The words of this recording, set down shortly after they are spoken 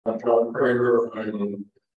I'm John Cramer. I'm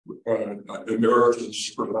an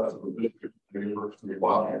emeritus professor at the University of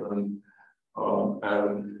Washington,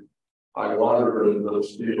 and I wandered into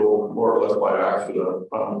this field more or less by accident.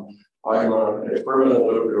 I'm an experimental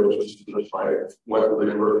nucleologist. I went to the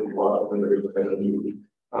University of Washington to get a new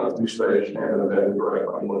two-stage hand-to-hand direct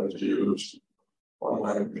I wanted to use on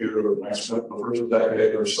my computer. And I spent the first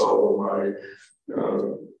decade or so of my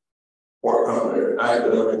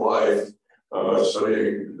academic life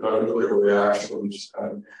studying nuclear reactions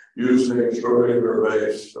and using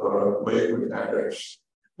Schrödinger-based wave mechanics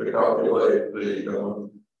to calculate the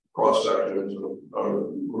cross sections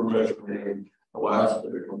of measuring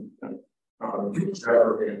elastic and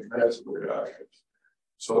scattering and transfer reactions.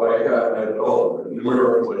 So I developed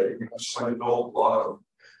numerically, I developed a lot of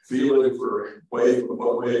feeling for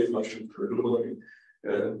what wave functions are doing,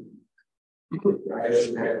 and I guess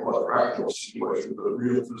you can't call it practical situations, but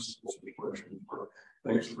real physical situations where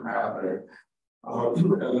things were happening. And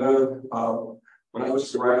then when I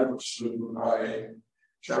was a graduate student, I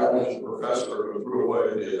challenged the professor who threw away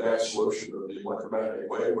the advanced solution of the electromagnetic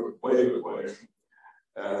wave equation.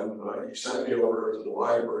 And he sent me over to the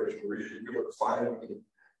library to read Feynman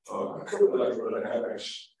electrodynamics,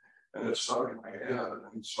 and it stuck in my head.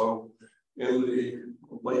 And so in the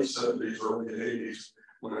late 70s, early 80s,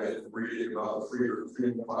 when I was reading about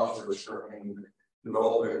freedom Clauser experiment and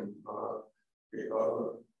developing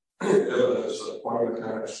evidence that quantum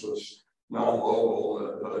mechanics was non-local,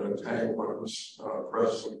 that an entanglement was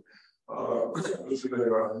present, I was giving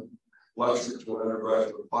a lecture to an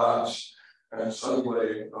undergraduate class, and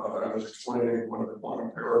suddenly I was explaining one of the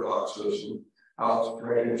quantum paradoxes and how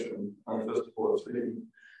strange and unphysical it's being.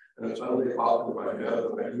 And it suddenly popped in my head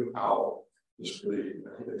that I knew how this could be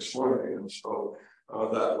explained. And so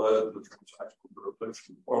that led to the transactional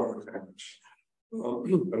derivation of quantum mechanics.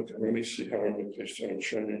 Okay, let me see how I make this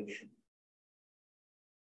change.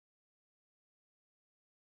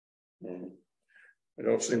 I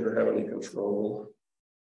don't seem to have any control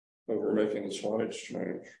over making the slides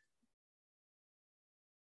change.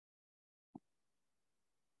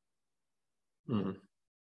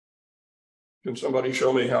 Can somebody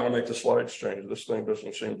show me how to make the slides change? This thing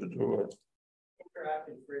doesn't seem to do it.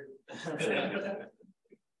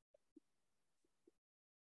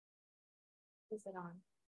 Is it on?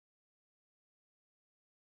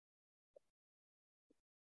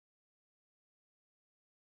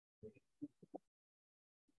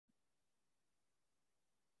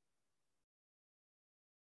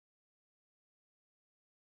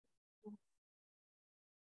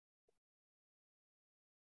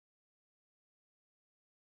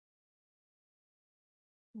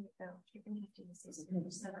 There you go. You're going to have to use this.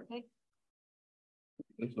 Is that okay?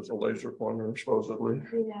 This is a laser pointer, supposedly.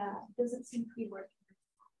 Yeah, it doesn't seem to be working.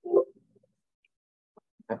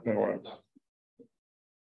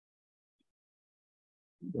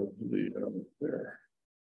 There.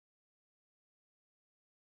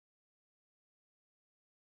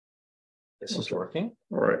 This is working.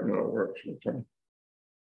 All right, no, it works. Okay.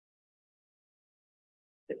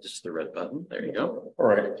 Hit just the red button. There you go. All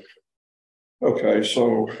right. Okay,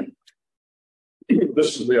 so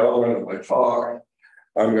this is the element of my talk.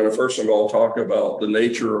 I'm going to first of all talk about the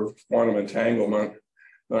nature of quantum entanglement.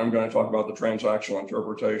 Then I'm going to talk about the transactional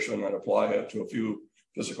interpretation and apply it to a few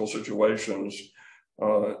physical situations.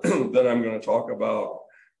 Then I'm going to talk about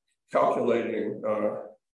calculating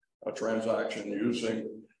a transaction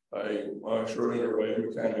using a Schrödinger wave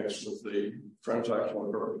mechanics with the transactional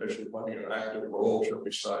interpretation playing an active role, shall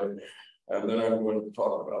we say. And then I'm going to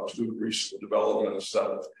talk about two recent developments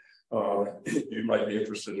that you might be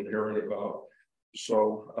interested in hearing about.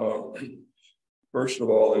 So first of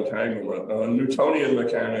all, entanglement. Newtonian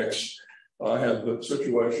mechanics have the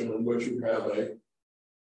situation in which you have a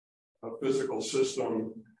physical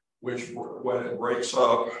system which, when it breaks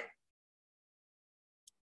up,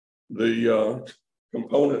 the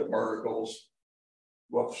component particles,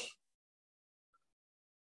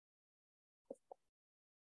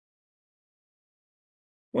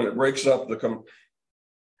 when it breaks up the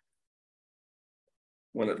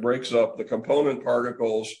component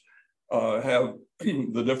particles have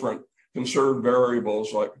the different conserved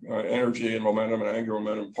variables like energy and momentum and angular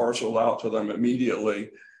momentum parcel out to them immediately,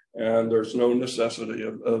 and there's no necessity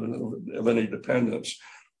of any dependence.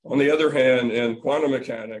 On the other hand, in quantum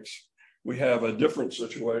mechanics, we have a different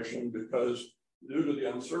situation because due to the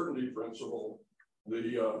uncertainty principle,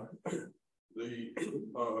 the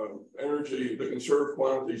energy, the conserved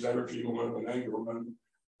quantities, energy, momentum, and angular momentum,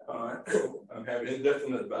 have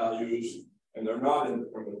indefinite values, and they're not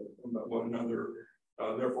independent from one another.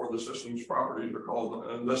 Therefore, the system's properties are called,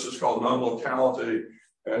 and this is called non-locality.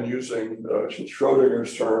 And using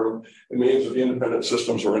Schrodinger's term, it means that the independent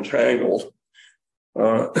systems are entangled.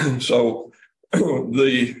 So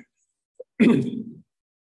we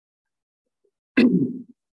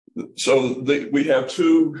have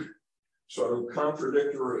two sort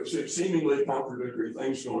of seemingly contradictory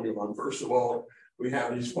things going on. First of all, we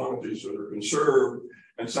have these quantities that are conserved,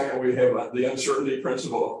 and second, we have the uncertainty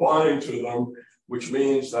principle applying to them, which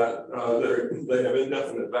means that they have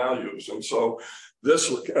indefinite values. And so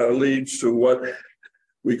this leads to what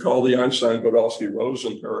we call the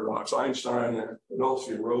Einstein-Podolsky-Rosen paradox. Einstein,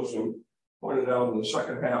 Podolsky, and Rosen pointed out in the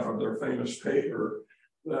second half of their famous paper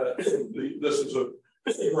that this is a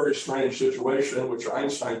very strange situation, which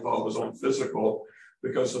Einstein thought was unphysical,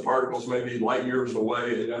 because the particles may be light years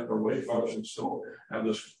away, and yet their wave functions still have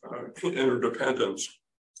this interdependence.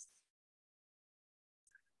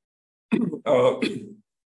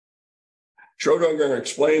 Schrodinger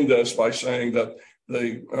explained this by saying that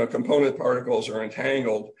the component particles are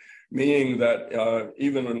entangled, meaning that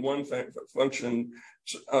even when one function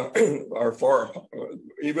are far,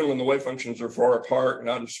 even when the wave functions are far apart and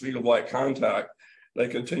out of speed of light contact, they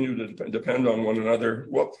continue to depend on one another.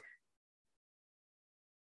 Whoop.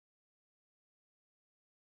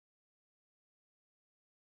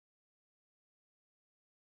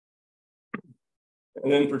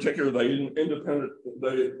 And in particular, they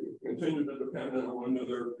continue to depend on one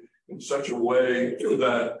another in such a way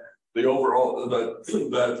that the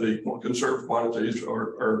conserved quantities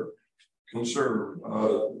are conserved.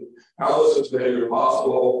 How is this behavior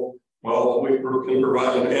possible? Well, we can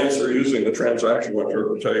provide an answer using the transactional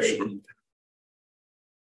interpretation.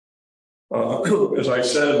 As I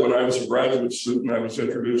said, when I was a graduate student, I was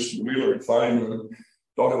introduced to Wheeler and Feynman.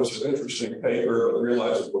 Thought it was an interesting paper, but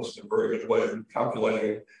realized it wasn't a very good way of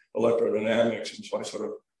calculating electrodynamics, and so I sort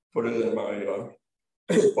of put it in my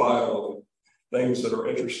file of things that are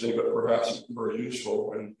interesting but perhaps very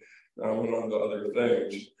useful, and went on to other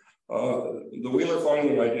things. The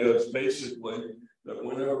Wheeler-Feynman idea is basically that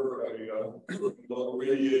whenever a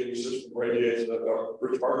radiating system radiates in a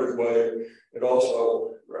retarded way, it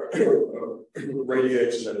also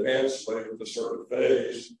radiates in an advanced way with a certain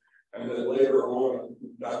phase. And then later on,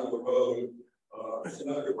 down the road,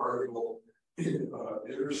 another particle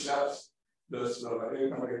intercepts this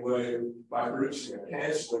incoming wave by producing a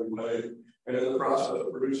canceling wave, and in the process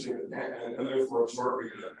of producing it, and therefore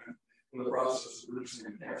absorbing it, in the process of producing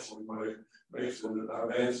a canceling wave, makes an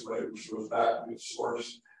advanced wave, which goes back to its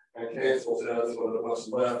source and cancels out, so that what's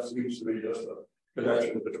left seems to be just a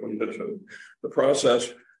connection between the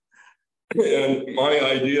process. And my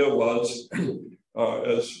idea was,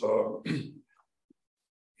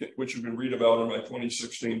 which you can read about in my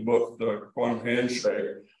 2016 book, The Quantum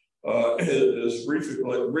Handshake, is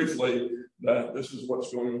briefly that this is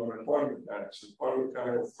what's going on in quantum mechanics. In quantum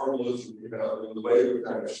mechanical formalism, we have in the wave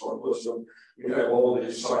mechanics formalism, we have all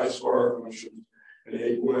these psi star functions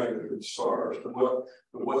and magnitude stars. And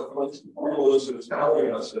what formalism is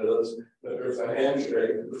telling us is that there's a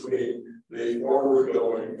handshake between the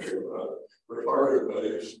forward-going retarded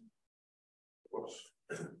waves.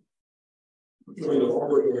 Between the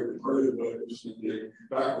forward-going retarded waves and the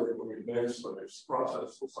backward-going advanced waves. The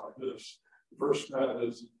process looks like this. The first step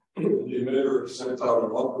is the emitter sends out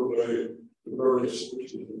an upper wave to various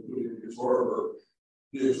switches, including the absorber.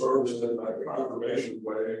 The absorber sends back a confirmation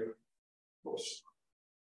wave.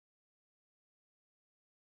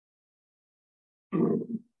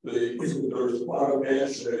 There's a quantum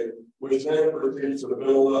handshake, which then proceeds to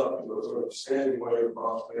build up to a sort of standing wave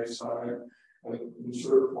across space-time and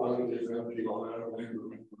insert quantities of energy on that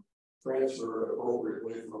and transfer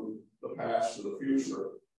appropriately from the past to the future.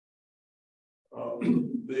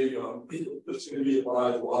 This can be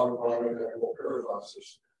applied to a lot of quantum mechanical paradoxes.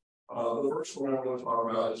 The first one I want to talk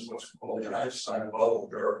about is what's called the Einstein bubble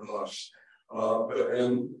paradox.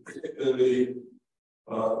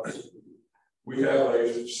 We have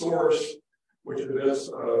a source which emits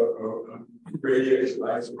radiation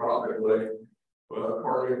isotropically,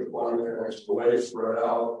 according to quantum mechanics, the waves spread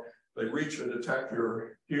out. They reach a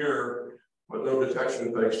detector here, but no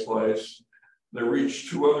detection takes place. They reach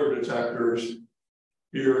two other detectors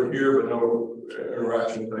here and here, but no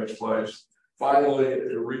interaction takes place. Finally,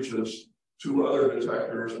 it reaches two other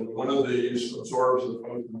detectors, and one of these absorbs the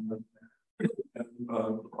photon, and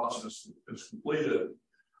the process is completed.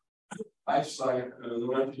 Einstein, at the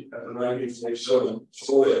 1927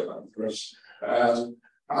 Solia conference, asked,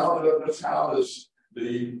 how does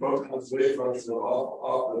the photon's wave function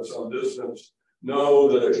off at some distance know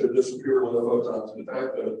that it should disappear when the photon's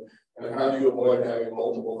detected? And how do you avoid having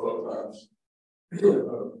multiple photons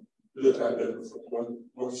detected from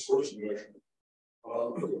one source emission?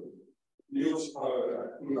 Niels,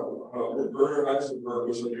 Werner Heisenberg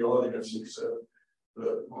was in the audience and said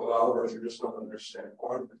that allowers you just don't understand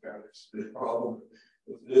quantum mechanics. The problem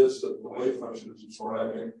is that the wave function is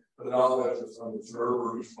describing the knowledge of some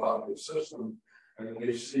observer who's plotting the system, and when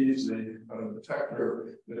he sees the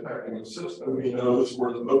detector detecting the system, he knows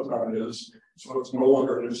where the photon is, so it's no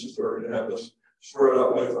longer necessary to have this spread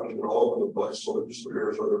out wave function all over the place, so it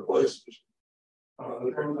disappears other places.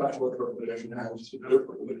 The transactional interpretation happens to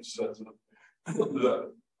differently. It says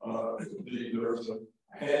that there's a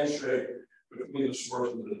handshake between the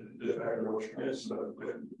source and the detector,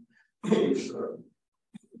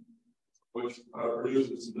 which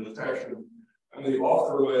produces the detection, and the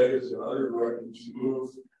author waves in other directions move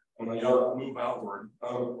outward.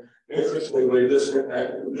 Interestingly, this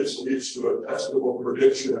leads to a testable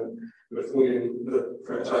prediction between the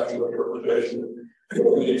transactional interpretation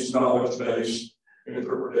and these knowledge-based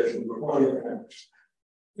interpretation of quantum mechanics.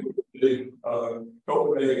 The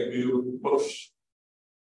Copenhagen view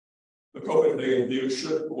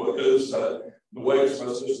is that the waves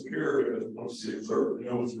must disappear because once the observer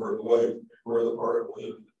knows where the particle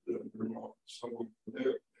is, the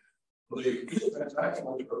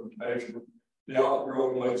transactional interpretation, the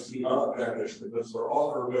outgrowing waves do not vanish because there are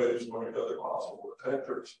other waves going to other possible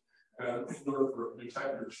detectors. And in order for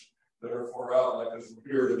detectors that are far out like this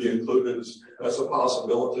here to be included as a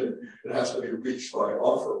possibility, it has to be reached by an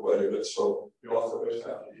author wave, and so the author waves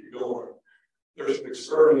have to keep going. There's an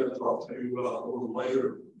experiment I'll tell you about a little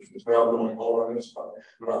later, which is now going on. It's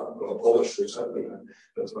not published except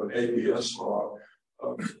that's an ABS law,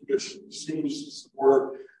 which seems to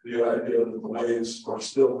support the idea that the waves are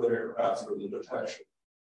still there after the detection.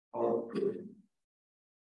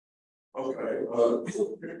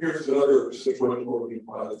 Here's another situation where we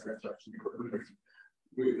apply the transaction interpretation.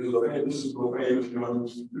 This is the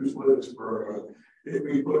famous two-slit experiment. If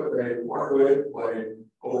we put a water-wave plate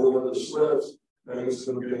over the slits, then it's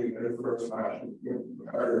going to be an inverse fashion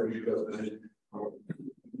pattern because the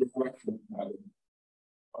reflection pattern.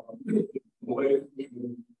 The wave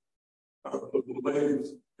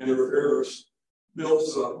interferes,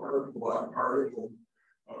 builds up a black particle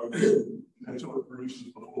until it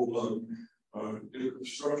produces the whole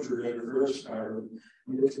structured interference pattern.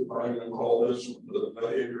 We're trying to call this the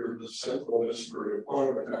behavior of the central mystery of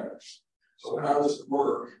quantum mechanics. So how does it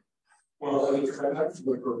work? Well, in the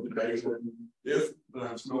transactional interpretation, if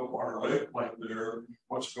there's no quantum wave plate there,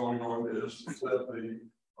 what's going on is that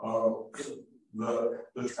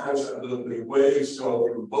the waves go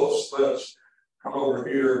through both slits, come over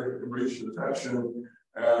here and reach the detection,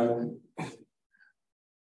 and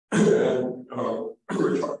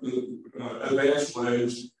advanced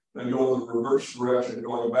waves then go in the reverse direction,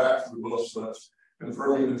 going back through both slits,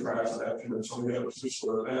 confirming the transaction, and so we have a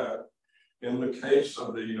two-slit event. In the case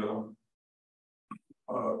of the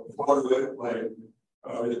water wave plate,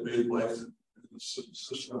 it being placed in the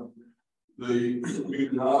system, we do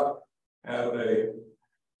not have a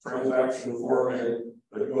transaction forming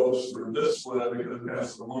that goes through this slit because it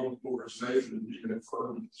has the lone polarization to be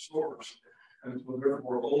confirmed at the source. And so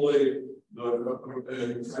therefore only the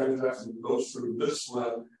transaction that goes through this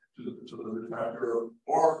slit to the detector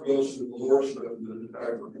or goes through the lower slit to the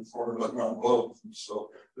detector conformed, but not both. And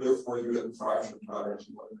so therefore you get fraction patterns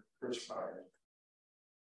and Chris patterns.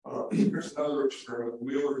 Here's another experiment,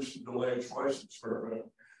 Wheeler's delayed choice experiment.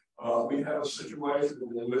 We have a situation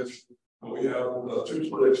in which we have a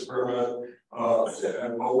two-slit experiment,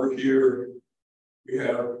 and over here we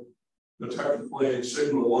have detector plane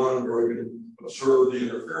signal 1 where we can observe the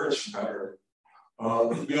interference pattern.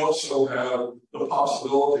 We also have the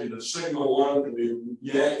possibility that signal 1 can be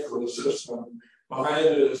yanked from the system. Behind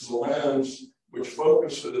it is the lens, which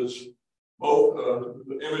focuses both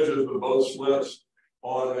the images of both slits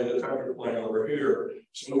on a detector plane over here.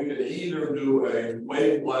 So we can either do a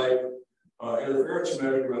wave-like interference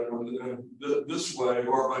measurement this way,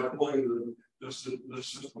 or by pulling this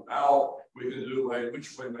system out, we can do a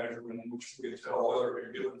which-way measurement in which we can tell whether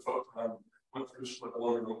a given photon went through slit 1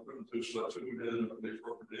 or went through slit 2 and ended up in the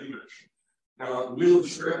appropriate image. Now, the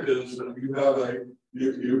Wheeler's trick is that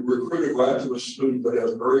you recruit a graduate student that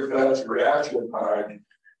has very fast reaction time,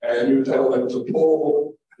 and you tell them to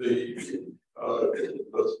pull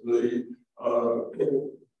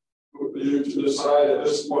you to decide at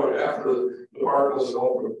this point after the particles have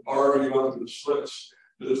already gone through the slits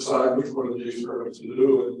to decide which one of these experiments to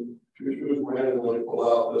do, and you randomly pull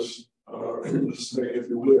out this thing if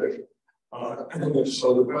you wish.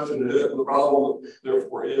 So the question is, the problem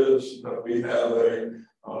therefore is that we have a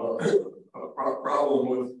problem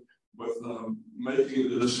with making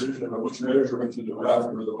the decision of which measurement to do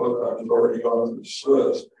after the photon has already gone through the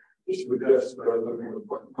slits. This suggests that there's a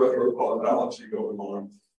retrocausality going on.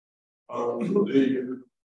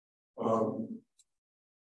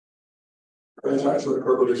 Transactional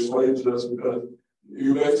curve explains this because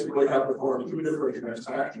you basically have to perform two different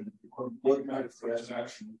transactions. You perform one kind of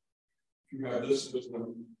transaction. If you have this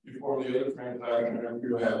system, you perform the other transaction, and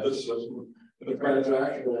you have this system. The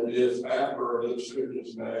transaction is after the decision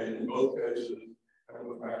is made in both cases,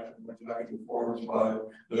 and the transaction forms by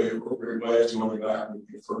the appropriate ways going back and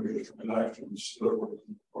referring to transactions.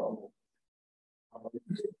 Problem.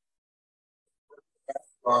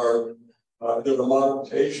 There's a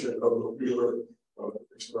modification of the Wheeler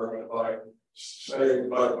experiment by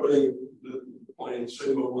putting the plane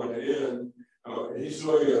sigma 1 in. He's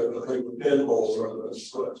doing a thing with pinholes rather than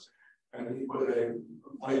slits, and he put a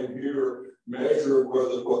plane here, measured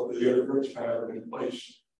what the interference pattern, and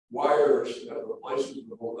place wires at the places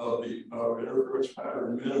of the interference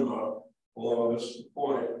pattern minima along this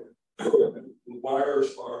point. The wires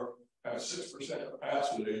have 6%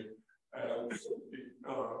 capacity,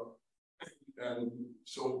 and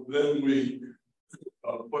so then we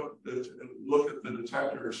look at the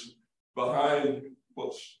detectors behind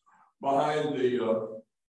the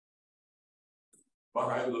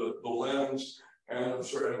lens, and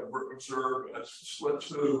observe as slit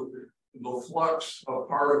 2 the flux of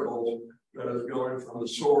particles that is going from the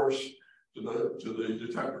source to the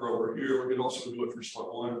detector over here. We can also do it for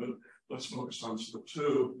slit 1, but let's focus on slit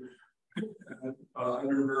 2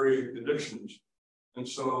 under varying conditions. And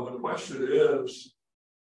so the question is,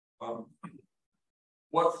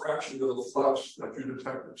 what fraction of the flux that you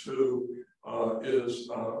detect to is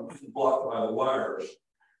blocked by the wires?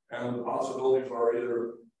 And the possibilities are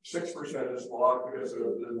either 6% is blocked because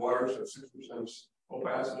the wires have 6%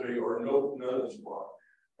 opacity, or none is blocked.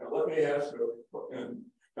 Now let me ask you,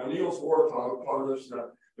 now Niels Bohr taught us that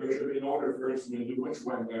there should be no interference in the which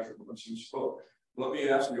way measurements. And so let me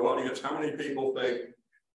ask the audience, how many people think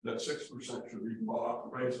that 6% should be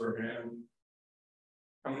blocked? Raise their hand.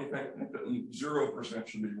 How many think that 0%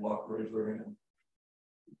 should be blocked? Raise their hand.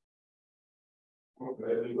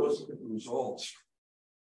 Okay, then let's look at the results.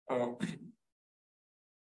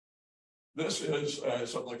 This is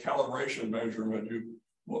sort of the calibration measurement.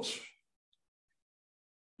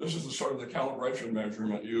 This is the sort of the calibration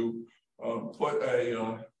measurement. You put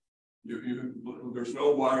there's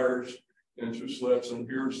no wires in two slits, and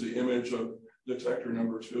here's the image of detector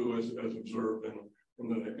number 2 as observed in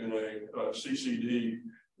a CCD.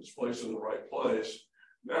 It's placed in the right place.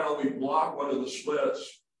 Now we block one of the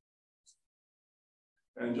slits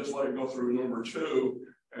and just let it go through number 2.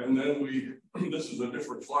 And then this is a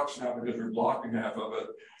different flux now because you're blocking half of it.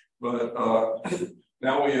 But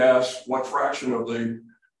now we ask what fraction of the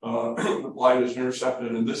light is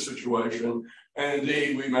intercepted in this situation. And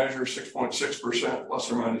indeed, we measure 6.6% plus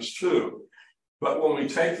or minus 2. But when we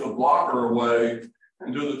take the blocker away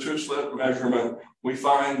and do the two-slit measurement, we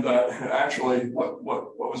find that actually what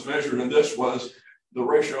was measured in this was the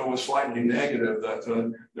ratio was slightly negative, that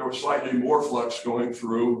there was slightly more flux going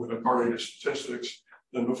through according to statistics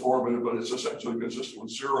than before, but it's essentially consistent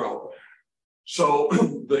with 0. So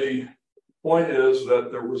the point is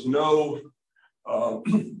that there was no,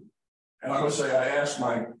 and I would say I asked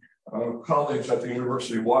my colleagues at the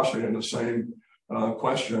University of Washington the same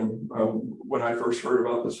question when I first heard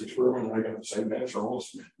about this experiment, and I got the same answer.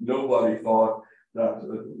 Almost nobody thought that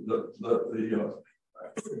the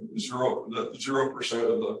 0%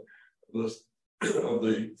 of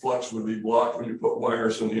the flux would be blocked when you put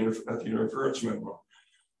wires at the interference minimum.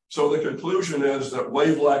 So the conclusion is that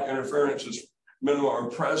wave-like interferences minima are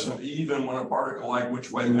present even when a particle-like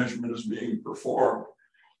which-way measurement is being performed.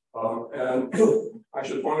 And I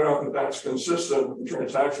should point out that that's consistent with the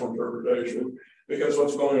transactional interpretation, because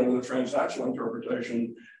what's going on in the transactional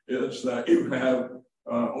interpretation is that you have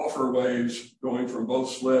offer waves going from both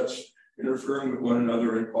slits, interfering with one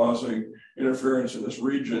another and causing interference in this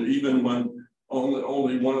region, even when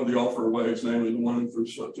only one of the offer waves, namely the one through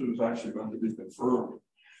slit 2, is actually going to be confirmed.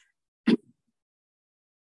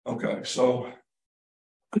 Okay, so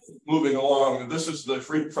moving along, this is the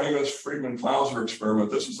famous Friedman-Clauser experiment.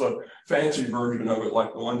 This is a fancy version of it,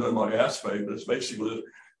 like the one done by Aspect, but it's basically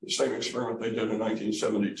the same experiment they did in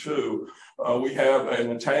 1972. We have an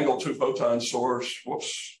entangled two-photon source.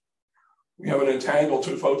 We have an entangled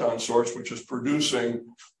two-photon source, which is producing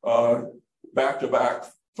back-to-back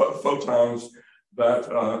photons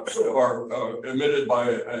that are emitted by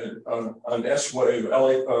an S-wave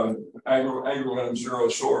angular momentum 0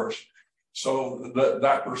 source. So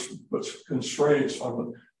that puts constraints on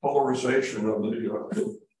the polarization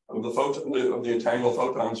of the entangled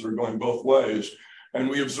photons are going both ways. And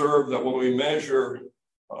we observe that when we measure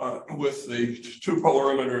with the two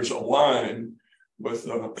polarimeters aligned with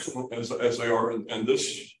as they are in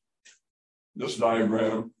this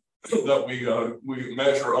diagram, that we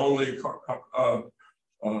measure only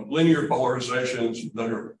linear polarizations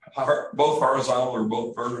that are both horizontal or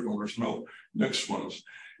both vertical. There's no mixed ones.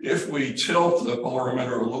 If we tilt the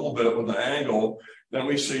polarimeter a little bit with an angle, then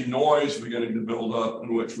we see noise beginning to build up,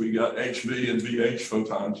 in which we got HV and VH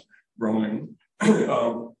photons growing.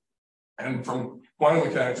 And from quantum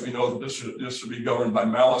mechanics, we know that this should be governed by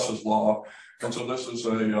Malice's law, and so this is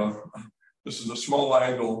a small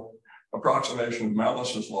angle approximation of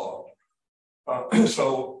Malice's law.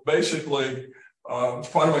 So basically,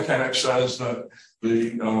 quantum mechanics says that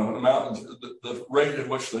the rate at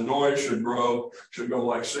which the noise should grow should go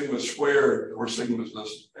like sigma squared, or sigma is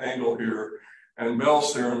this angle here. And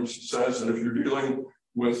Bell's theorem says that if you're dealing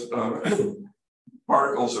with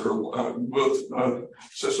particles that are with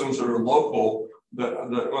systems that are local, that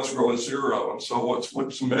must grow at zero. And so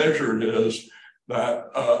what's measured is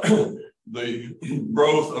that the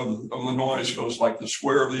growth of the noise goes like the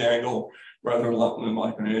square of the angle rather than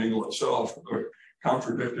like an angle itself,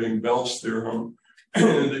 contradicting Bell's theorem,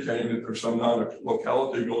 indicating that there's some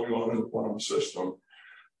non-locality going on in the quantum system.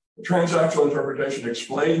 The transactional interpretation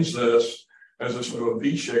explains this as a sort of a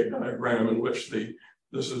V-shaped diagram in which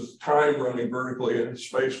this is time running vertically and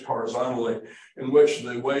space horizontally, in which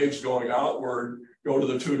the waves going outward go to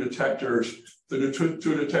the two detectors. The two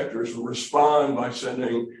detectors respond by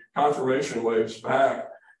sending confirmation waves back,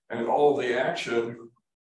 and all the action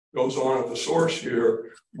goes on at the source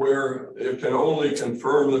here, where it can only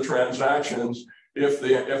confirm the transactions if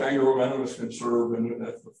angular momentum is conserved and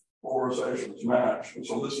if the polarizations match. And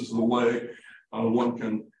so this is the way one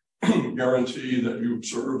can guarantee that you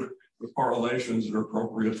observe the correlations that are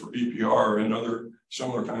appropriate for EPR and other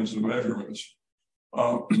similar kinds of measurements.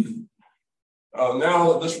 Now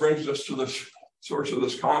this brings us to the source of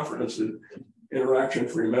this conference,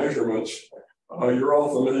 interaction-free measurements. You're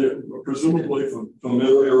all presumably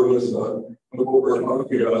familiar with what we're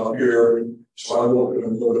talking about here, so I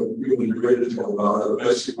won't go to really great detail about it.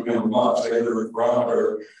 Basically, we have a modulator, a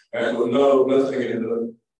barometer, and with nothing in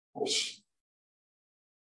the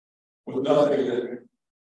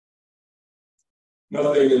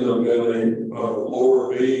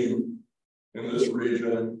lower beam in this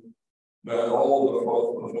region, that all the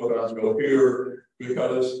photons go here,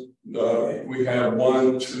 because we have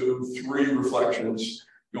 1, 2, 3 reflections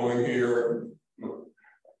going here,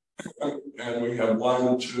 and we have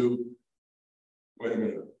 1, 2. Wait a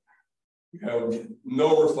minute. We have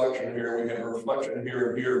no reflection here. We have a reflection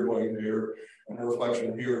here, here, going here, and a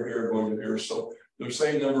reflection here, here, going here. So the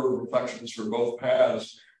same number of reflections for both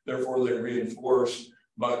paths. Therefore, they reinforce.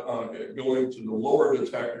 But going to the lower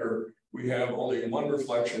detector, we have only 1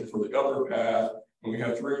 reflection for the upper path, and we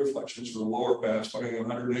have 3 reflections for the lower path, putting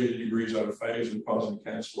 180 degrees out of phase and causing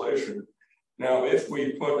cancellation. Now, if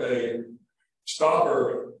we put a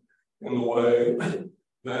stopper in the way,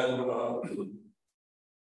 then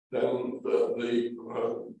the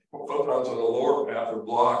photons on the lower path are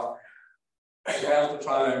blocked. Half the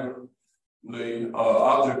time, the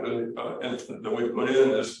object that we put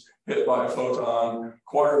in is hit by a photon.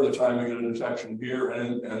 Quarter of the time we get a detection here,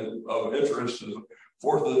 and of interest is a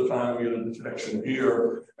fourth of the time we get a detection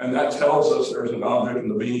here, and that tells us there's an object in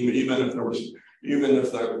the beam, even if no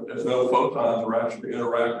photons are actually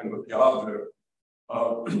interacting with the object.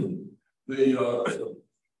 The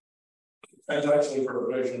transactional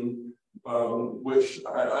interpretation, which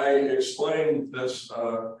I explained this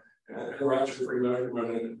interaction-free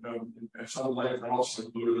measurement at some length, and also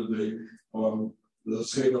included the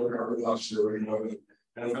signal paradox theory and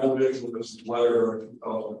a foundation of this letter in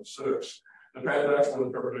 2006. The transactional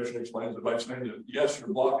interpretation explains it by saying that yes, you're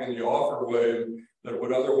blocking the offer wave that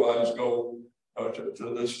would otherwise go to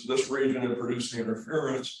this region and produce the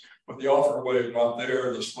interference, but the offer wave not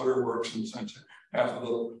there. The splitter works and sends half of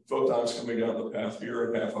the photons coming down the path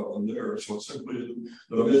here and half of them there. So it's simply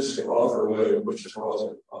the missing offer wave which is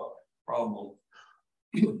causing a problem.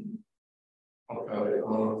 Okay.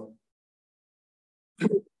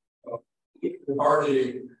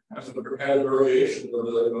 Party has a variation of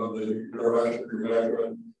the interaction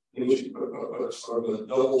measurement, in which you put sort of a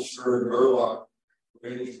double stirred Verloc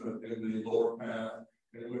arrangement in the lower path,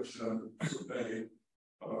 in which a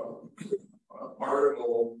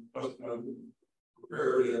particle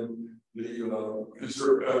prepared in the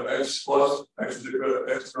X plus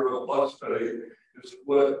external plus state is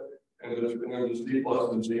split, and there's D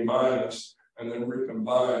plus and D minus, and then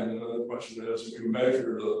recombined. And then the question is, if you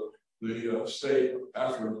measure the state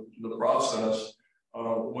after the process,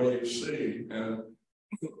 what do you see? And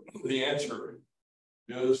the answer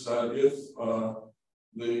is that if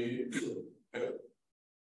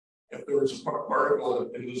there is a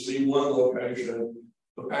particle in the Z1 location,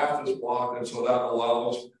 the path is blocked, and so that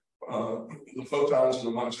allows the photons in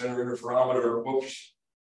the Mach center interferometer. Whoops.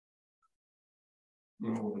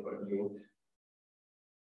 What did I do?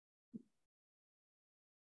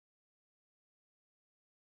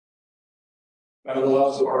 That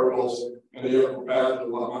allows the particles in the upper path of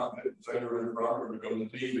the Mach center interferometer to go to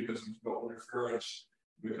D because there's no interference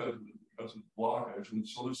because of blockage. And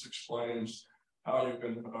so this explains how you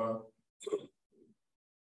can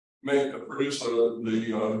produce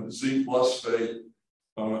the Z plus state.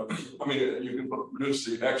 I mean, you can produce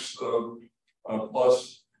the X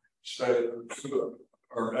plus state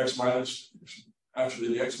or X minus, actually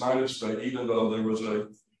the X minus state, even though there was the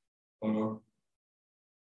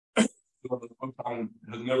photon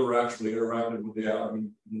has never actually interacted with the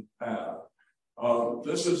atom in the path.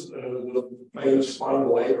 This is the famous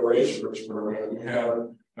final eraser experiment. We have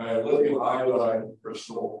a lithium iodide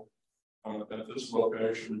crystal at this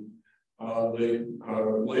location. The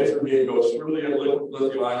laser beam goes through the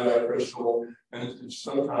lithium iodide crystal, and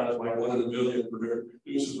sometimes, like 1 in a million,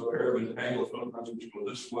 produces a pair of entangled photons which go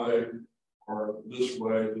this way or this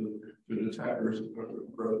way to detectors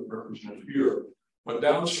represented here. But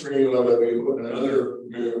downstream of it, we put another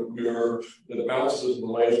mirror that bounces the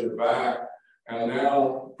laser back, and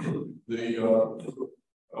now the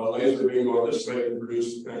laser beam going this way can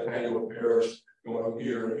produce entangled pairs going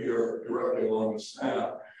here and here directly along the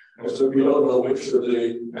snap. And so if you don't know which of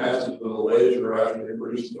the passes of the laser actually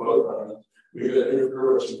produce the photons, we get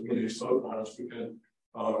interference between these photons. We can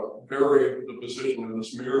vary the position of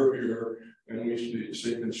this mirror here, and we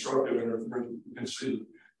see constructive interference. You can see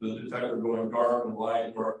the detector going dark and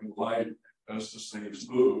light as the things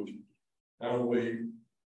move. And we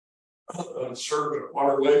insert a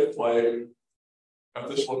water wave plate at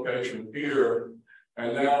this location here,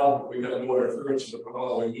 and now we get no interference at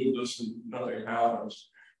all. We move this and nothing happens.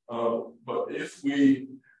 But if we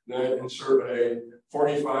then insert a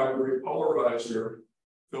 45-degree polarizer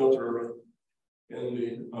filter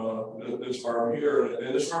in this arm here,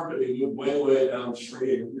 and this arm can be moved way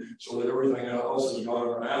downstream so that everything else is going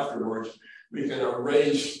on afterwards, we can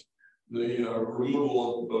erase the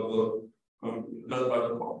removal of done by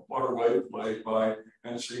the water wave plate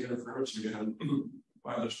and see interference again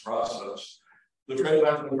by this process. The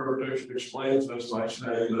transactional interpretation explains this by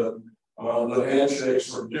saying that the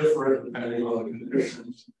handshakes are different depending on the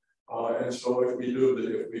conditions. And so if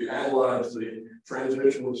we analyze the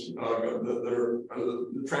transitions,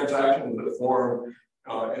 the transactions that form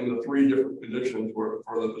in the 3 different conditions for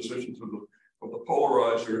the positions of the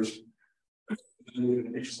polarizers, then you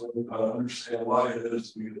can easily understand why it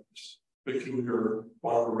is this peculiar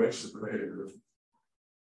quantum eraser behavior.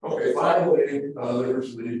 Okay, finally,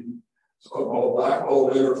 there's the so-called black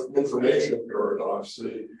hole information paradox.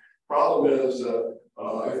 The problem is that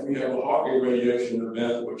if we have a Hawking radiation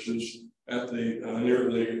event, which is at the near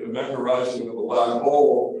the event horizon of a black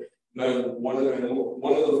hole, then one of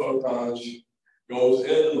the photons goes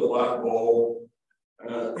into the black hole,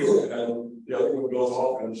 and the other one goes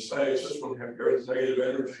off into space. This one carries negative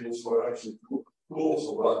energy, and so it actually cools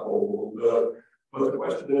the black hole a little bit. But the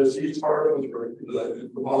question is, these particles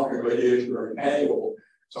the Hawking radiation are entangled.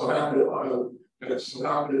 So how can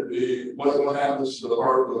it be? What happens to the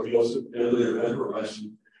particle that goes into the event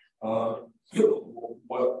horizon? The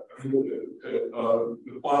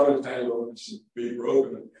quantum entanglements be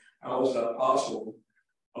broken. How is that possible?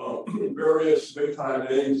 Various big-time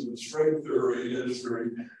names in string theory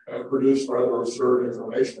industry have produced rather absurd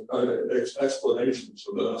information, explanations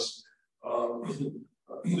of this.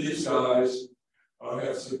 These guys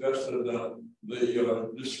have suggested that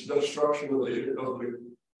the destruction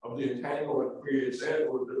of the entanglement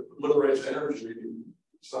liberates energy.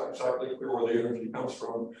 It's not exactly clear where the energy comes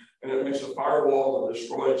from, and it makes a firewall that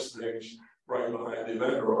destroys things right behind the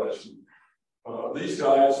event horizon. These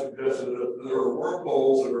guys suggested that there are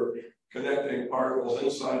wormholes that are connecting particles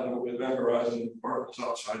inside the event horizon and particles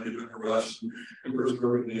outside the event horizon and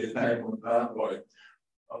preserving the entanglement that way.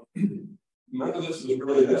 None of this is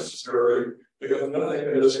really necessary because nothing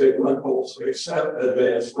can escape black holes except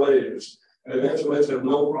advanced waves. And advanced waves have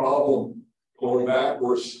no problem going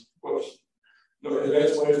backwards.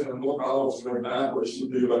 Advanced waves have no problems going backwards to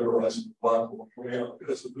the event horizon black hole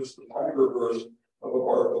because it's just the time reverse of a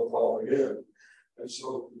particle falling in. And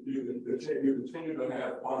so you continue to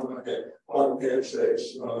have quantum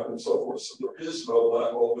handshakes and so forth. So there is no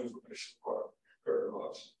black hole information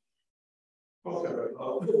paradox. Okay.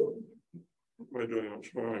 am I doing on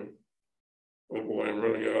time? Oh boy, I'm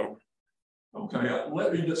running out. Okay,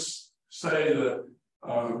 let me just say that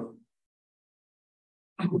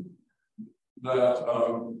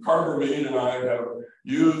Carter Mead and I have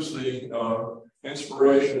used the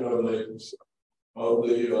inspiration of the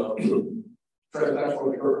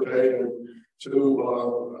transactional interpretation to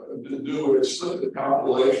do explicit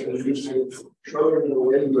calculation using Schrodinger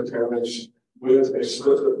wave mechanics with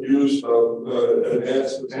explicit use of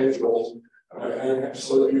advanced potentials, and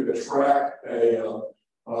so that you can track a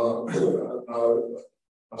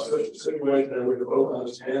situation in which the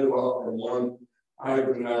photons hand off from one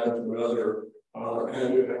hydrogen atom to another,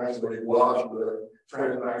 and you can actually watch the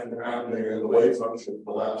transaction happening and the wave function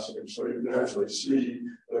collapsing. So you can actually see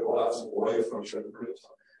the collapsing wave function.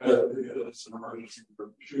 It's an emergency for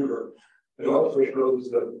the computer. It also shows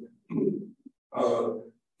that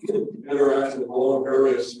interactions along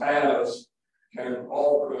various paths can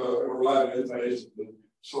all arrive in phase of the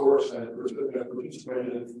source and participate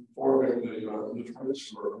in forming the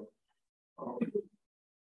transfer.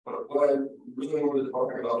 But what I really wanted to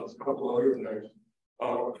talk about is a couple of other things.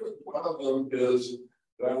 One of them is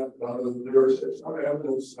that there's some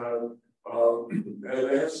evidence that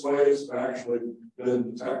advanced waves have actually been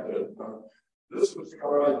detected. This was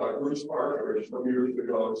tried by Bruce Parker some years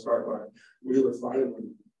ago. It started by Wheeler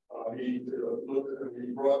Feynman. He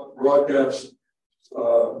broadcast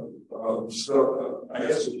stuff, I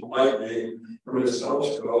guess it's light beam from his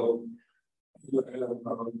telescope,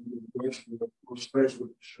 which space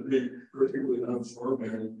should be particularly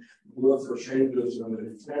unabsorbing. Look for changes in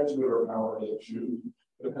the transmitter power that's used,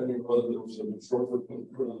 depending on whether there was an absorption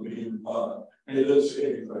from the beam, and he didn't see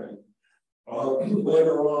anything.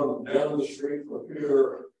 Later on, down the street from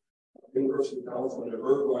here, University of California,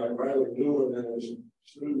 Irvine, Riley Newman and his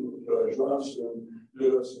student Johnson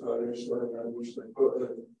did an experiment in which they put a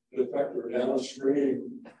detector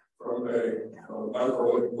downstream from a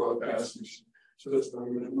microwave broadcasting system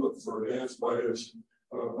and look for advanced waves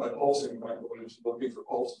by pulsing microwaves, looking for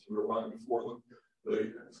pulses that were right before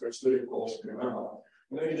the transmitting pulse came out.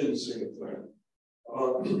 And they didn't see anything.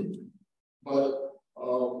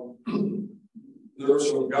 There are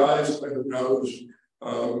some guys that have noticed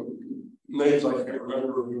names I can't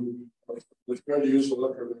remember who was trying to use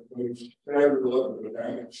standard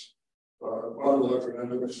electrodynamics, quantum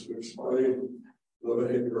electrodynamics to explain the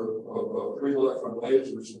behavior of free electron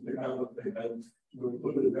lasers, and they had to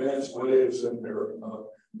include advanced waves in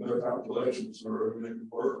their calculations in order to make it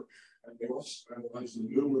work. And they also analyzed the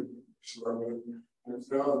Newman experiment and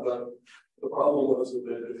found that the problem was that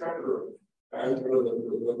the detector antenna that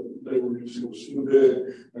they were using was too big,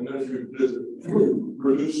 and then if you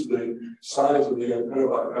reduce the size of the antenna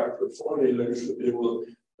by a factor of 20, then you should be able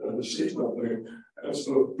to see something. And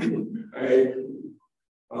so a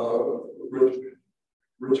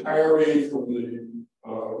retiree from the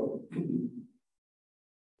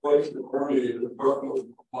place in the Army, the Department of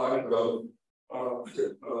Applied Drug,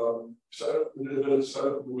 set up in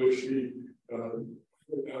which he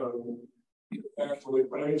actually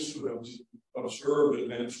trained students observed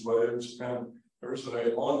advanced waves, and there's an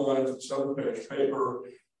online 7-page paper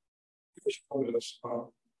on this.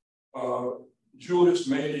 Julius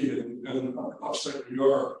Mady in upstate New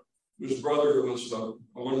York, whose brother was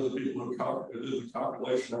one of the people who did the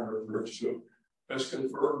calculation I referred to, has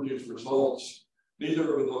confirmed these results.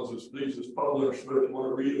 Neither of these is published, but if you want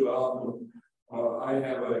to read about them, I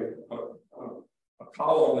have a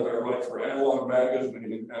column that I write for Analog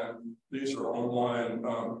Magazine, and these are online.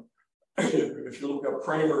 If you look up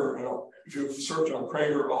Cramer, if you search on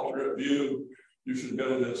Cramer alternate view, you should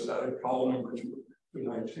get it as column number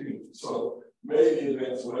 219. So maybe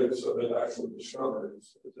advanced waves have been actually discovered.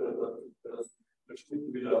 There seems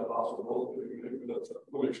to be that possibility. Maybe that's a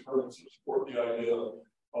good experience to support the idea,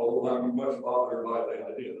 although I'm much bothered by the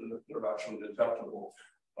idea that they're actually detectable.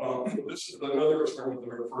 This is another experiment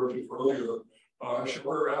that I referred to earlier.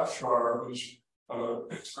 Afshar, whose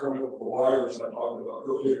experiment with the wires I talked about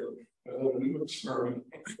earlier, and then a new experiment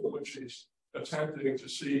in which he's attempting to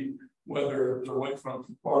see whether the wave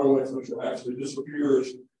function, quantum wave function, actually disappears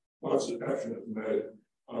once detection is made.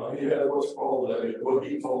 He had what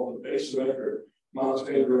he called the asymmetric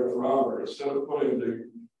non-standard interferometer. Instead of putting the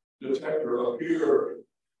detector up here,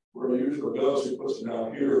 where it usually goes, he puts it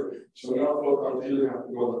down here. So now photons either have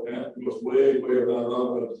to go that goes way around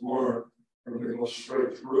the horn, or they go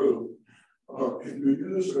straight through. If you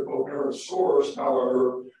use a coherent source,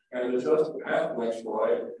 however, and adjust the path length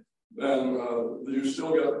right, then you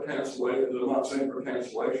still get the cancellation. I'm not saying for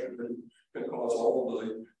cancellation can cause all of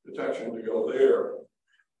the detection to go there.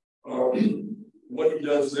 What he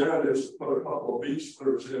does then is put a couple of beat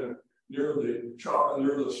splitters in near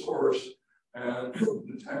the source and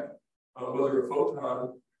detect whether a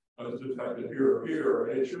photon is detected here or here.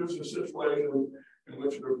 And it chooses a situation in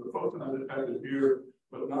which there's a photon detected here,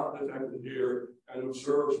 but not detected here, and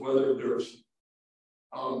observes whether there's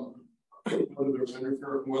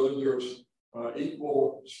interference, whether there's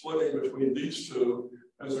equal splitting between these two,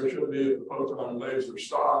 as there should be if the photon waves are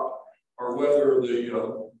stopped, or whether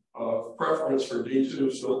the preference for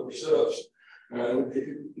D2 still persists. And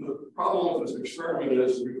the problem with this experiment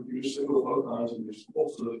is you use single photons and use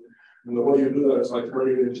pulses. And the way you do that is by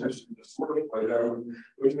turning the intensity to swirl by down,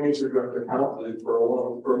 which means you're going to count it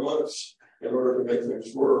for months in order to make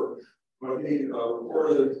things work. But he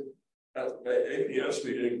reported at the APS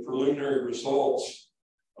meeting preliminary results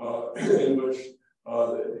in which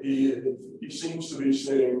he seems to be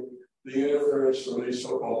seeing the interference from these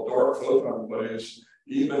so-called dark photon waves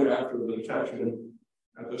even after the detection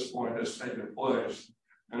at this point has taken place.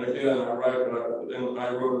 And again, I wrote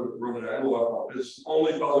an analog. It's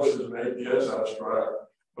only published as an APS abstract,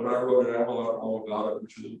 but I wrote an analog all about it,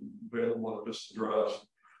 which is available at this address.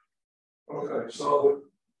 Okay, so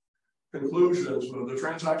conclusions. The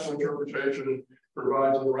transactional interpretation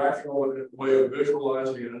provides a rational way of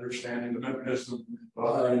visualizing and understanding the mechanism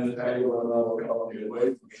behind the tangle anomaly and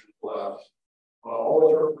wave function class. All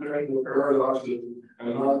interpretation of paradoxes and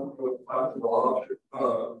non-classical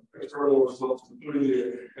external results, including the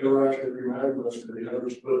interaction of humanity, can be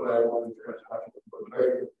understood by one transactional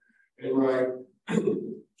interpretation. In my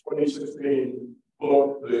 2016 book,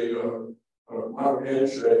 the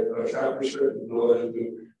Handshake, chapter 6 is related to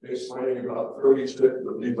explaining about 36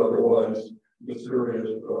 of these otherwise mysterious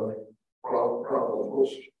problems.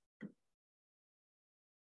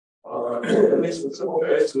 At least in simple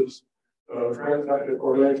cases, transactional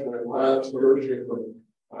coordination and labs emerging from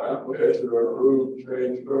applications of improved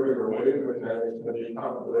change coding or wave mechanics can be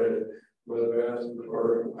calculated with advanced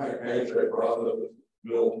recording handshake process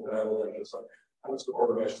built avalanches. That's the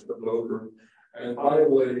coordination of the And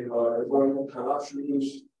finally, if one cannot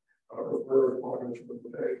choose preferred quantum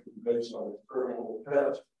interpretation based on experimental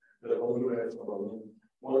tests that illuminates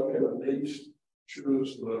one can at least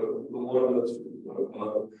choose the one that's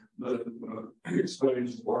that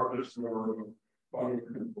explains the largest number of quantum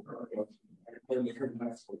interpretation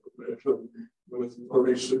with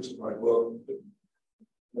 36 in my book.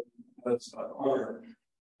 That's an honor.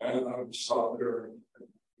 And I would stop there.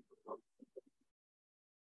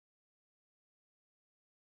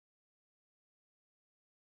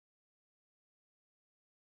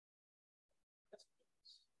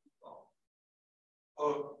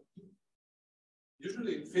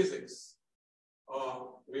 Usually in physics,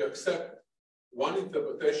 we accept one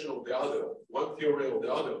interpretation of the other, one theory of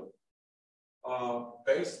the other,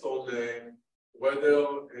 based on whether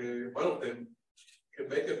one of them can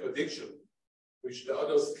make a prediction, which the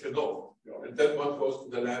others cannot. And then one goes to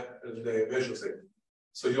the lab and they measures it.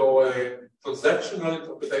 So your transactional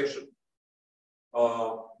interpretation,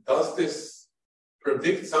 does this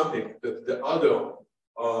predict something that the other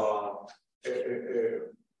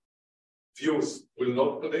views will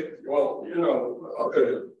not predict? Well, okay,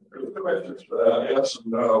 there's questions for that. Yes and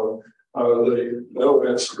no. The no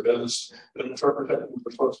answer is that interpretation is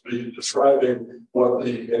supposed to be describing what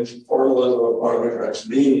the formalism of quantum mechanics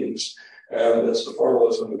means, and it's the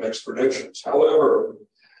formalism that makes predictions. However,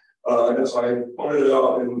 as I pointed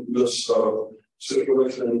out in this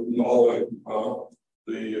situation involving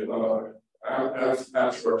the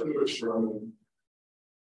Afshar-2 experiment,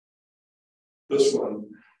 this one,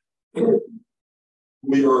 the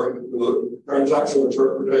transactional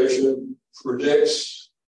interpretation predicts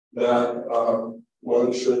that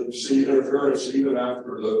one should see interference even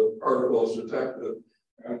after the particle is detected.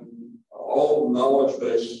 And all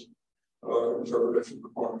knowledge-based interpretations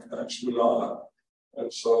of quantum mechanics do not.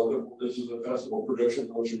 And so this is a testable prediction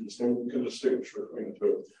which you can distinguish between the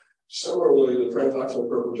two. Similarly, the transactional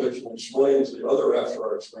interpretation explains the other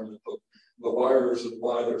Afshar experiment, the wires and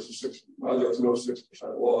why there's no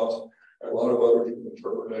 6% loss. And a lot of other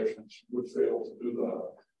interpretations would fail to do that.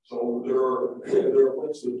 So there are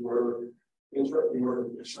places where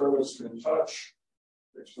experiments can touch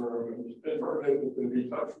experiments. Interpretations can be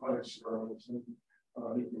touched by experiments. And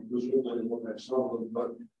you can presumably look at some of them, but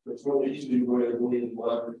there's no easy way of doing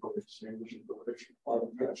laboratory distinguishing the prediction of quantum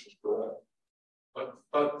mechanics is correct. But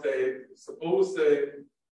suppose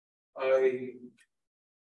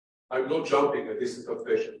I'm not jumping at this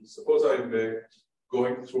interpretation. Suppose I'm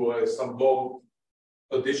going through some more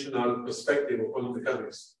traditional perspective of quantum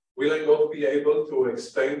mechanics. Will I not be able to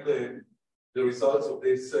explain the results of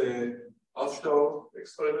this Afshar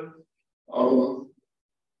experiment?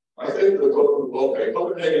 I think the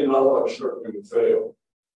Copenhagen knowledge certainly would fail.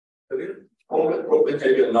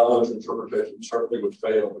 Copenhagen knowledge interpretation certainly would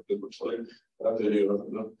fail because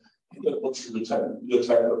once you detect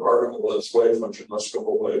the particle as wave function must go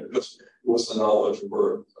away because it was the knowledge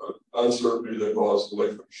or uncertainty that caused the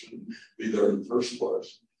wave function to be there in the first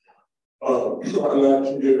place. And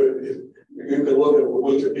that you can look at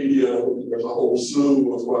Wikipedia, there's a whole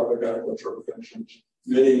zoo of quantum mechanical interpretations,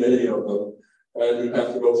 many of them. And you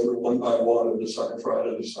have to go through one by one and try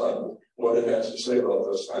to decide what it has to say about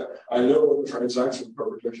this. I know what the transaction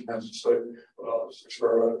interpretation has to say about this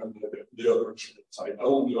experiment and the other experiments. I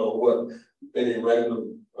don't know what any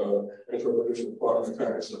random interpretation of quantum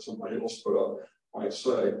mechanics that somebody else put up might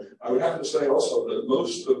say. I would have to say also that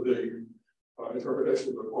most of the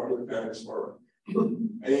interpretations of quantum mechanics are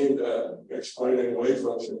aimed at explaining wave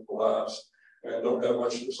function collapse and don't have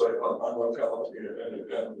much to say about non-locality and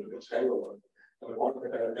entanglement. And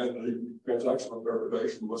the transactional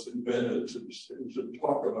interpretation was invented to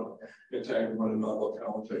talk about entanglement and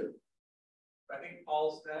non-locality. I think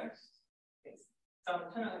Paul's next. So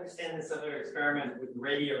I'm trying to understand this other experiment with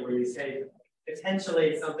radio where you say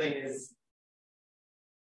potentially something is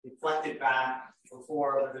reflected back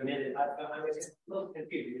before it was emitted. I'm a little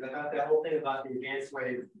confused because I thought the whole thing about the advanced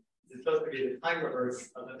wave is supposed to be the time reverse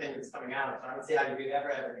of the thing that's coming out. So I don't see how you could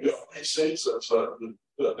ever. Yeah, he says that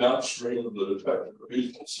the downstream of the detector,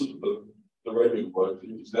 he's the radio wave,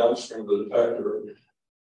 he's downstream of the detector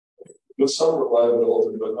with some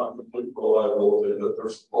reliability, but not complete reliability, that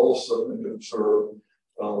there's also an observe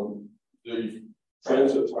the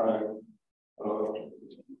transit time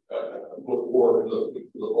before the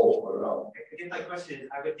pulse went out. I guess my question is,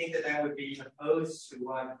 I would think that would be opposed to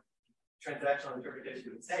what transactional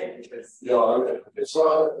interpretation would say, because it's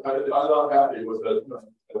not. I'm not happy with it.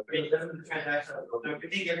 I mean, it doesn't transactional. I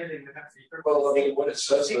think everything would have to be perfect. Well, I mean, what it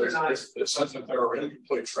says is it says that there are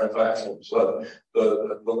incomplete transactions. The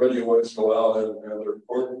radio waves go out and they're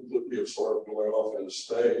completely absorbed going off into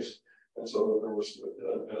space, and so there was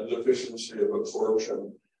a deficiency of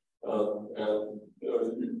absorption.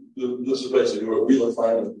 This is basically what Wheeler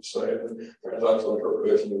Feynman would say. Transactional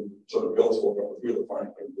interpretation sort of goes along with Wheeler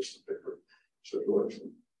Feynman in this particular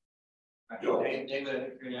situation.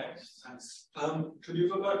 David, you're next. Could you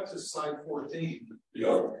go back to slide 14? Yeah.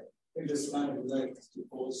 I think this might relate to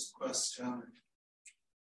Paul's question.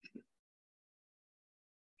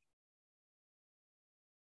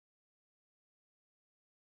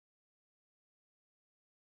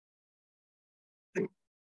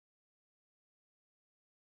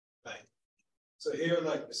 So here,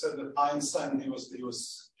 like we said, with Einstein, he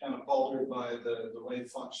was kind of bothered by the wave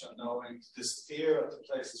function knowing to disappear at the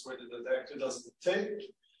places where the detector doesn't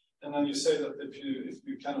take. And then you say that if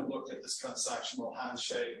you kind of look at this transactional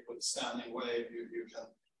handshake with standing wave, you can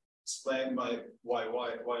explain why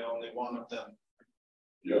only one of them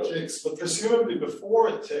takes. But presumably before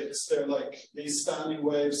it takes, they're like these standing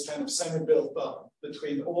waves kind of semi-built up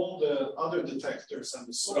between all the other detectors and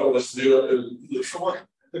the source.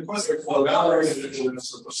 The question well, now there is that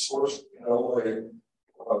the source can only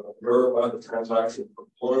verify the transaction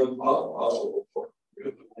for one possible for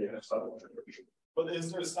But is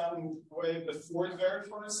there a standing wave before it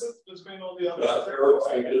verifies it between all the other? That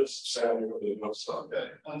verifying is standing with the no stuff.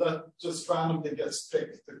 Okay, and that just randomly gets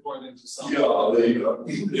picked according to some. Yeah,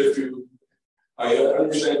 if you, I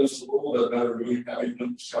understand this a little bit better. We have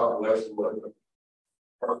even calculation like the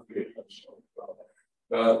heartbeat and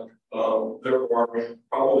stuff. There are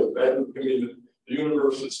probably, I mean, the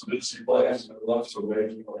universe is busy place and lots of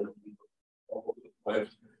ways going all over the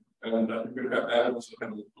place. And you can have atoms that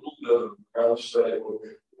have a little bit of ground state or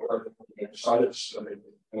excited state.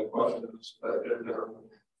 And the question is that if they're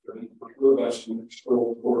perturbed some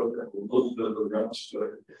external force, a little bit of the ground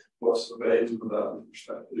state, what's the phase of that with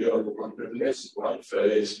respect to the other one? If it's the right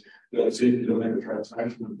phase, then it's easy to make a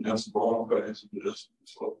transaction against the wrong phase of the distance.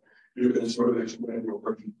 So you can sort of explain your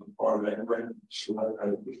version of the part of random so that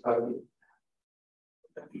kind of perspective.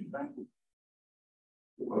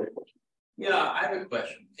 Yeah, I have a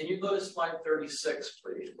question. Can you go to slide 36,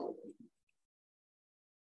 please?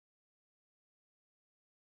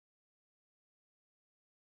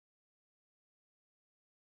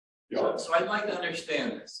 Yeah. So I'd like to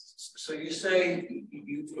understand this. So you say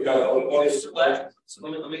you select. So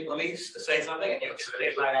let me say something, and you say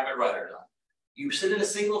if I have it right or not. You sit in a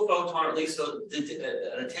single photon, or at least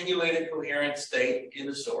an attenuated coherent state in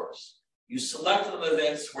the source. You select the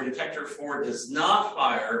events where detector 4 does not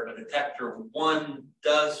fire, but detector 1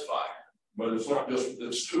 does fire. But it's not just,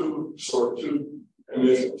 it's two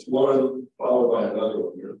emissions, one followed by another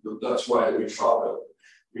one. That's why we shot it.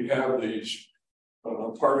 We have these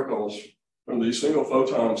particles from these single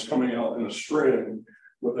photons coming out in a string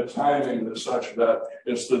with a timing that's such that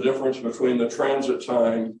it's the difference between the transit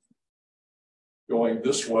time going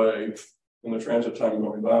this way and the transit time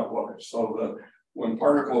going that way. So that when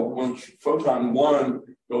photon 1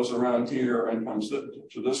 goes around here and comes to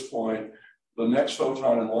this point, the next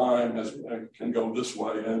photon in line can go this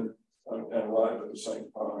way and arrive at the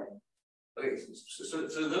same time. Okay,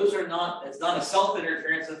 so those are not, it's not a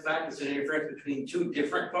self-interference effect, it's an interference between two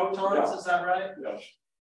different photons, is that right? Yes.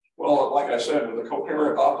 Well, like I said, with a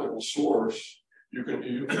coherent optical source, you can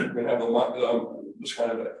have this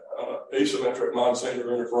kind of asymmetric non-standard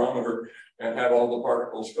interferometer and have all the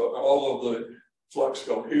particles go, all of the flux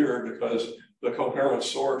go here because the coherent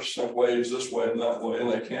source sent waves this way and that way, and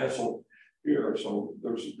they cancel here. So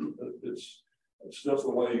it's just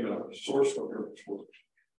the way source coherence works.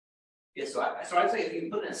 Yeah, so I'd say if you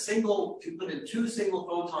put in two single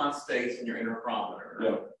photon states in your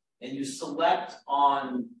interferometer, and you select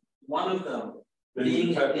on one of them being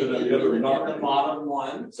in the bottom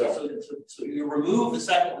one, so you remove the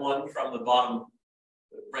second one from the bottom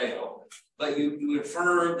rail, but you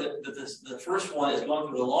infer that the first one is going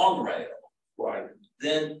through the long rail. Right.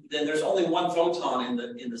 Then there's only one photon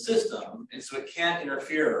in the system, and so it can't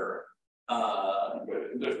interfere.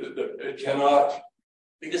 It cannot.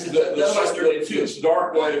 Because its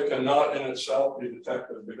dark wave cannot in itself be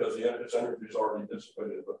detected because its energy is already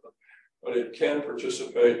dissipated, but it can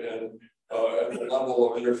participate in at the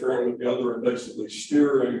level of interfering with the other and basically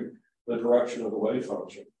steering the direction of the wave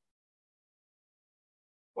function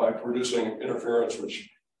by producing interference, which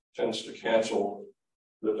tends to cancel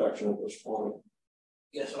detection at this point.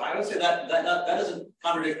 Yeah, so I would say that doesn't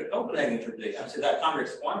contradict the Copenhagen interpretation. I would say that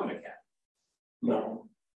contradicts quantum mechanics. No.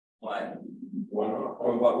 Why? Why not?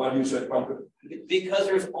 Why do you say quantum? Because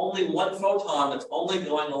there's only one photon that's only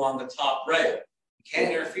going along the top rail. You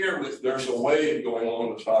can't interfere with. There's a wave going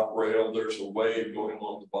along the top rail. There's a wave going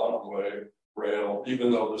along the bottom rail,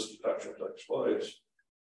 even though this detection takes place.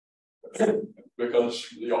 Because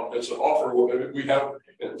it's an offer. We have,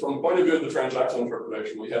 from the point of view of the transactional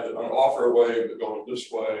interpretation, we have an offer wave going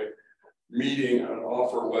this way, meeting an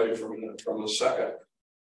offer wave from the second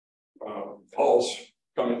pulse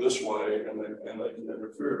coming this way, and they can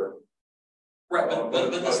interfere. Right, but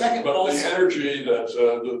the second pulse. The energy that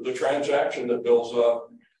the transaction that builds up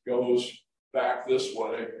goes back this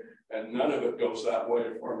way, and none of it goes that way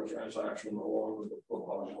to form a transaction along the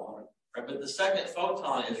photon line. Right, but the second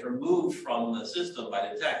photon is removed from the system by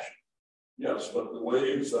detection. Yes, but the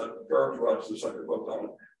waves that characterize the second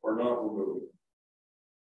photon are not removed.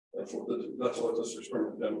 That's what this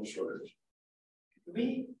experiment demonstrates.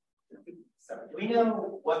 Do we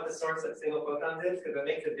know what the source of single photons is? Because it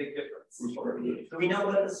makes a big difference. Do we know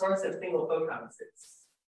what the source of single photons is?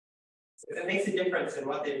 Because it makes a difference in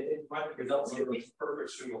what the results are. Perfect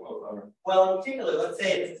single photon. Well, in particular, let's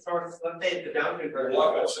say it's a source. Let's say it's a down converter.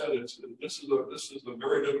 Like I said, this is a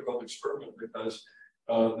very difficult experiment because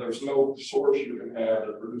there's no source you can have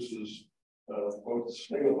that produces both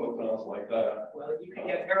single photons like that. Well, you can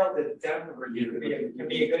get heralded down converter. Can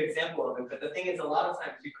be a good example of it. But the thing is, a lot of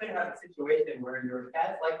times you could have a situation where you're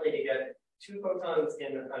as likely to get two photons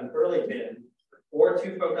in an early bin, or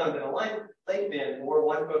two photons in a late bin, or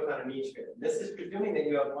one photon in each bin. This is presuming that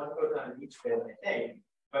you have one photon in each bin, I think.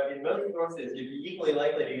 But in most sources, you'd be equally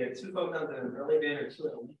likely to get two photons in an early bin or two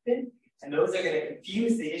in a late bin. And those are going to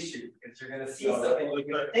confuse the issue because you're going to see something, you're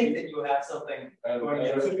going to think that you have something going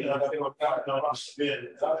in.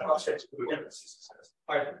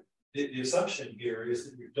 The assumption here is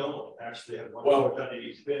that you don't actually have one photon in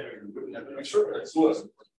each bin.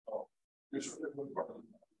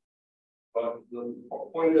 But the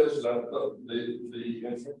point is that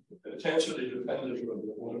the intensity dependence of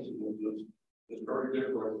the lenses is very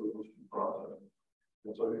different with this process.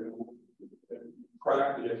 And so you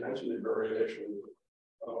crack the intensity variation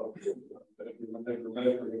of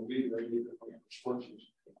measuring lead rate sources,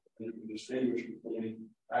 and you can distinguish between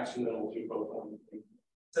accidental two photons.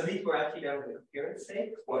 So these were actually down to the coherent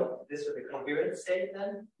state? What? This was the coherent state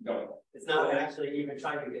then? No. It's not actually even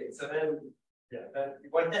trying to get. So then,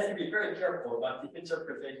 one has to be very careful about the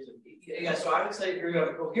interpretation. Yeah, so I would say if you have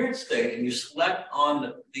a coherent state and you select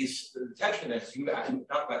on these detection nets, you actually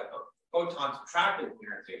talk about photon subtractive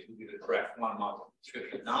coherent states would be the correct one model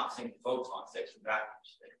description, not single photon states from vacuum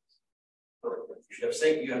states.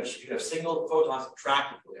 You have single photon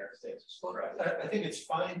subtractive coherent states. Correct. I think it's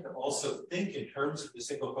fine to also think in terms of the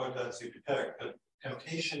single photons you detect, but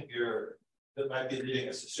temptation here that might be leading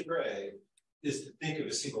us astray is to think of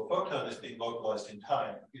a single photon as being localized in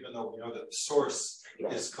time, even though we know that the source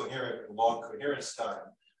is coherent in long coherence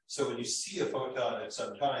time. So when you see a photon at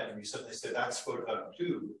some time, and you suddenly say that's photon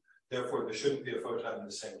 2, therefore there shouldn't be a photon in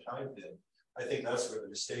the same time bin. I think that's where the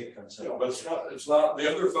mistake comes in. Yeah, but it's not,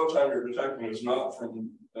 the other photon you're detecting is not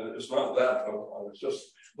from, it's not that photon, it's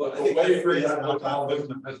just, but the way that photon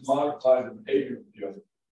has modified the behavior of the other.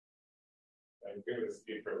 I agree with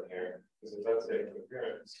Steve from here, because it does say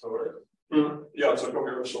coherent source. Yeah, it's a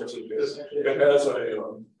coherent source. It has a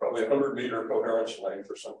probably 100-meter coherence length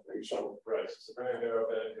or something. So right, it's a very narrow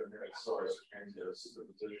band coherent source, which means there's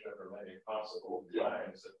superposition over many possible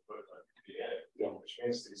lines that the photon could be in, which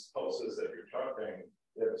means these pulses that you're talking,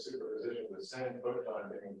 they have a superposition of the same photon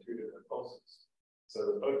being 2 different pulses.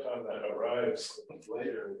 So the photon that arrives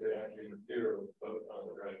later, they actually interfere with the photon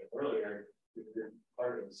that arrived earlier, you're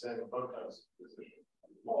part of the same photon superposition.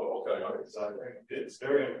 oh, okay. So I think it's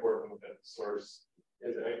very important that the source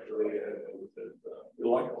is actually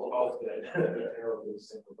You like it?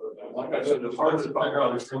 Like I said, it's hard to figure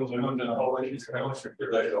out these things and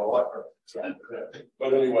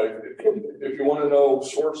but anyway, if you want to know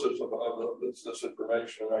sources of this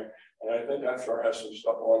information, and I think Afshar has some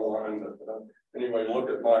stuff online that anyway, look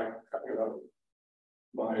at my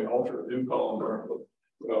my alternate view column there,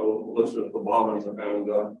 listed at the bottom,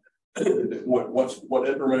 and what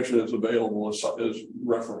information is available is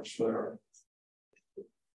referenced there.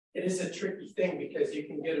 It is a tricky thing because you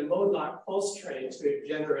can get a mode lock pulse train to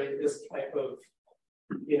generate this type of,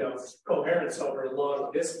 coherence over a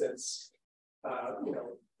long distance.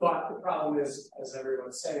 But the problem is, as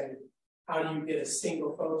everyone's saying, how do you get a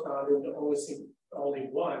single photon into only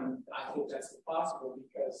one? I think that's impossible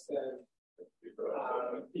because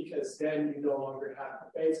then you no longer have the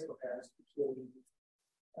phase coherence between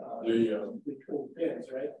bins,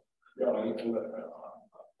 right? Yeah, and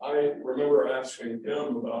I remember asking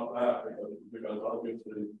him about that because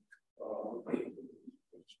obviously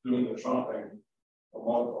doing the shopping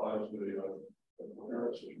modifies the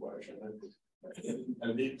coherence situation,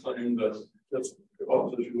 and he claimed that this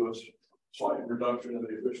causes you a slight reduction in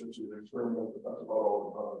the efficiency of the experiment, but that's about all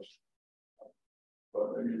it does. But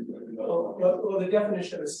maybe well, the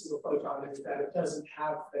definition of a single photon is that it doesn't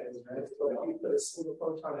have phase, right? So if you put a single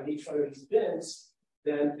photon in each one of these bins,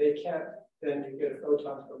 then then you get a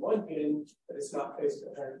photon from one bin, but it's not phase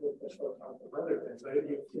coherent with the photon from other bins. Right? If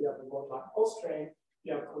you have a mode lock pulse train,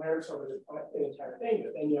 you have coherence over the entire thing,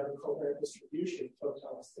 but then you have a coherent distribution of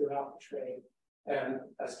photons throughout the train. And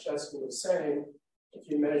as Justin was saying, if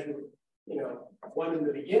you measure, one in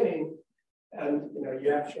the beginning, and you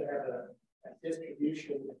actually have a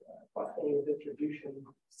distribution, a distribution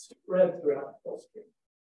spread throughout the pulse train.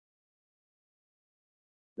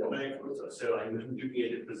 So I'm looking at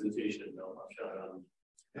the presentation of Afshar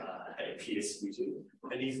at PSV2,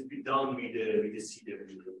 and he's done with the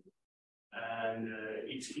CW, and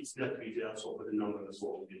it's not with the sort of the number as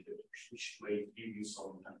well, which may give you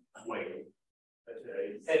some way. But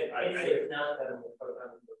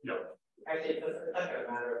no. Actually, it doesn't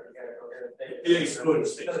matter if you get a coherent thing. It's good.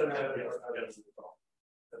 It doesn't matter.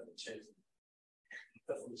 Doesn't change.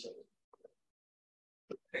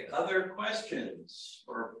 Okay, other questions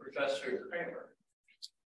for Professor Cramer?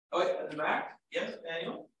 Oh, wait, at the back? Yes,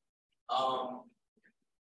 Daniel?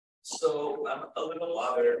 So I'm a little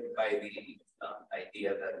bothered by the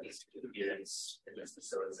idea that these coherence in this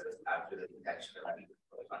facility is after the detection of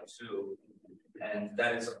photon 2. And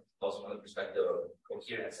that is also from the perspective of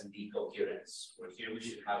coherence and decoherence, where here we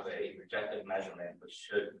should have a projective measurement which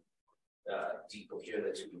should decohere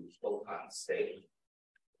the 2 photon state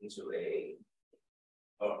into a,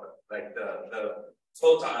 like the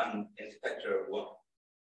photon in detector 1,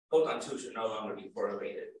 photon 2 should no longer be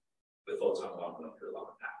correlated with photon 1 going through the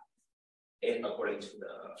long path, according to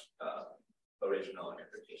the original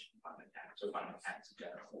interpretation of quantum mechanics or quantum mechanics in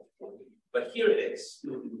general. But here it is.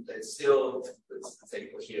 It's still the same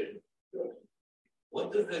coherent.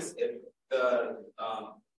 What does this, if the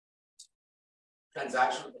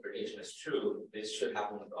transactional interpretation is true, this should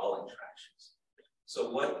happen with all interactions.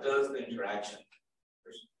 So what does the interaction,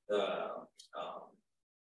 the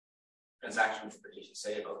transactional interpretation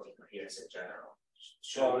say about the coherence in general?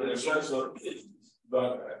 So in the sense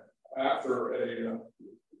that after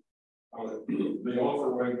the offer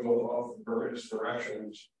wing goes off in various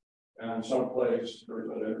directions, and someplace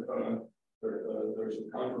there's a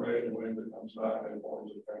confirmation wing that comes back and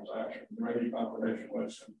forms a transaction. Many confirmation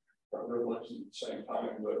wings are at the same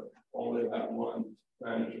time, but only that one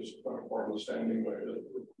manages to form a standing wave that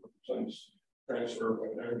sends transfer of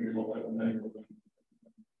energy momentum negative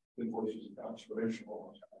enforces the conservation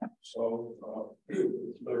laws. So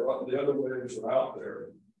the other waves are out there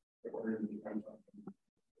that we're going to depend on,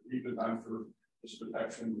 even after this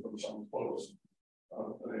detection from some close.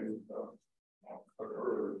 thing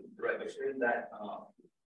occurred. Right, but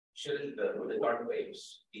shouldn't the dark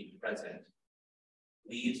waves being present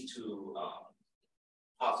lead to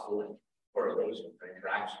possible correlation or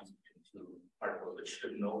interactions between two particles which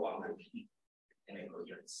should no longer be in a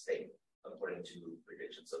coherent state according to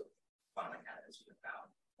predictions of quantum mechanics we have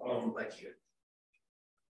found like here.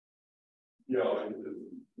 Yeah,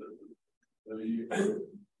 the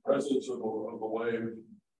presence of a wave.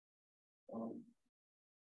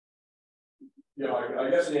 Yeah, I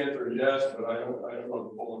guess the answer is yes, but I don't know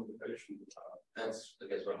the full implication. That's I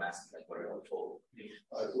guess what I'm asking, like what are the full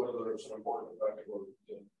whether there's an important effect or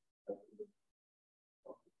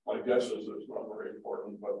my guess is it's not very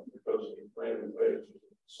important, but because of random waves,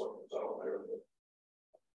 something's out there. But,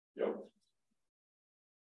 yeah.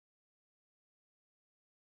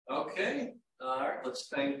 Okay, all right, let's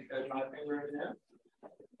thank John Cramer again.